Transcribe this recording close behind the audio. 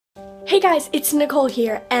Hey guys, it's Nicole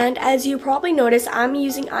here, and as you probably noticed, I'm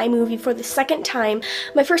using iMovie for the second time.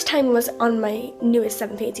 My first time was on my newest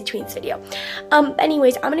Sevenfancytweens video.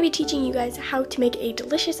 Anyways, I'm going to be teaching you guys how to make a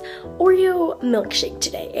delicious Oreo milkshake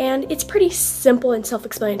today, and it's pretty simple and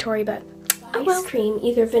self-explanatory, but ice cream,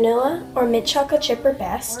 either vanilla or mint chocolate chip or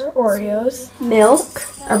best, Oreos, milk,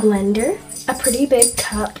 a blender, a pretty big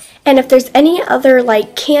cup, and if there's any other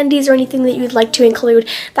like candies or anything that you'd like to include,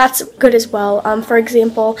 that's good as well. For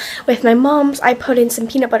example, with my mom's, I put in some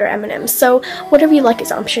peanut butter M&Ms, so whatever you like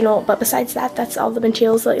is optional, but besides that, that's all the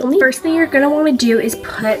materials that you'll need. First thing you're going to want to do is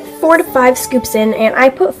put 4 to 5 scoops in, and I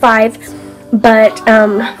put 5, but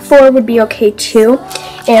 4 would be okay too,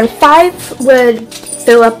 and 5 would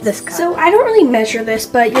fill up this cup. So I don't really measure this,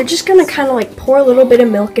 but you're just going to kind of like pour a little bit of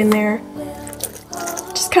milk in there.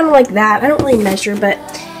 Just kind of like that. I don't really measure, but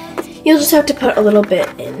you'll just have to put a little bit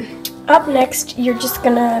in. Up next, you're just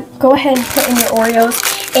going to go ahead and put in your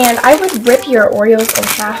Oreos, and I would rip your Oreos in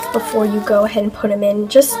half before you go ahead and put them in,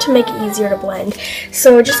 just to make it easier to blend.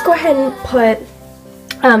 So just go ahead and put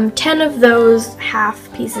 10 of those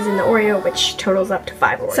half pieces in the Oreo, which totals up to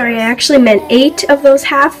 5 Oreos. Sorry, I actually meant 8 of those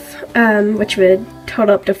half, which would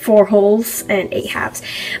total up to 4 wholes and 8 halves.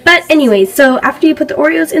 But anyways, so after you put the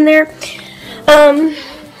Oreos in there,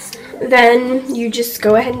 then you just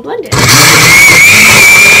go ahead and blend it.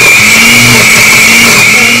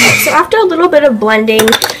 So after a little bit of blending,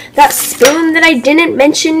 that spoon that I didn't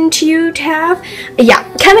mention to you to have,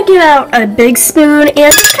 kind of get out a big spoon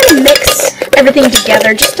and just kind of mix everything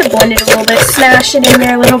together just to blend it a little bit, smash it in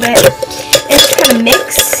there a little bit, and just kind of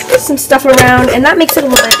mix some stuff around, and that makes it a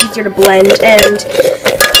little bit easier to blend. And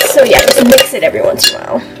so yeah, just mix it every once in a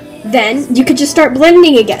while. Then you could just start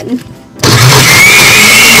blending again.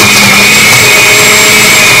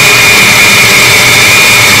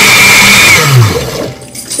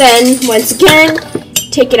 Then, once again,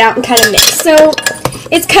 take it out and kind of mix. So,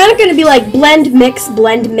 it's kind of going to be like blend, mix,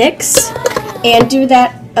 and do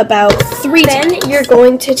that about 3 times. Then, you're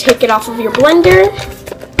going to take it off of your blender,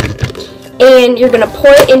 and you're going to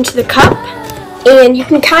pour it into the cup, and you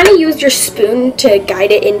can kind of use your spoon to guide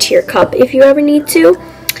it into your cup if you ever need to.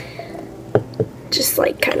 Just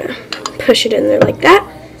like kind of push it in there like that.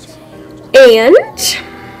 And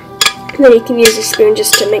then you can use a spoon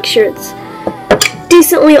just to make sure it's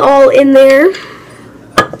decently all in there.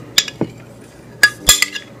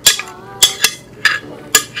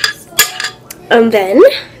 And then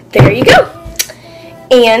there you go.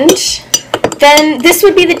 And then this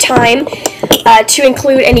would be the time to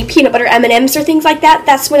include any peanut butter M&Ms or things like that.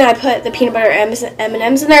 That's when I put the peanut butter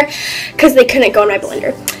M&Ms in there, because they couldn't go in my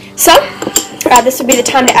blender. So this would be the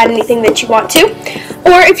time to add anything that you want to,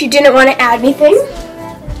 or if you didn't want to add anything,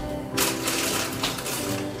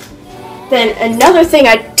 then another thing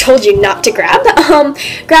I told you not to grab,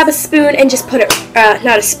 grab a spoon and just put it,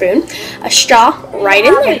 not a spoon, a straw right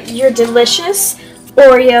in there. Your delicious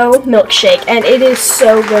Oreo milkshake, and it is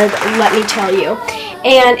so good, let me tell you.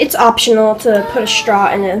 And it's optional to put a straw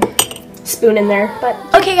and a spoon in there. But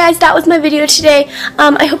okay guys, that was my video today.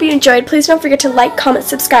 I hope you enjoyed. Please don't forget to like, comment,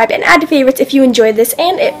 subscribe, and add to favorites if you enjoyed this,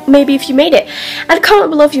 and maybe if you made it. And comment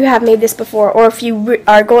below if you have made this before, or if you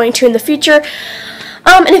are going to in the future.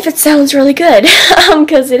 And if it sounds really good,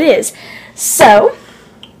 because it is. So,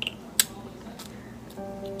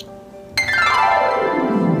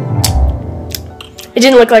 it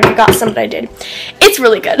didn't look like I got some, but I did. It's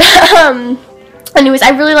really good. Anyways, I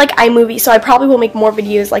really like iMovie, so I probably will make more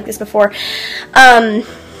videos like this before.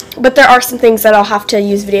 But there are some things that I'll have to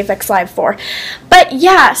use VideoFX Live for. But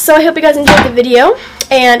yeah, so I hope you guys enjoyed the video,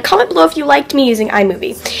 and comment below if you liked me using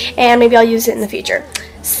iMovie, and maybe I'll use it in the future.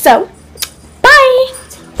 So, bye!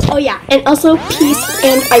 Oh yeah, and also peace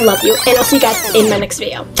and I love you, and I'll see you guys in my next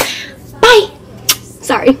video. Bye!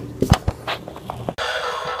 Sorry.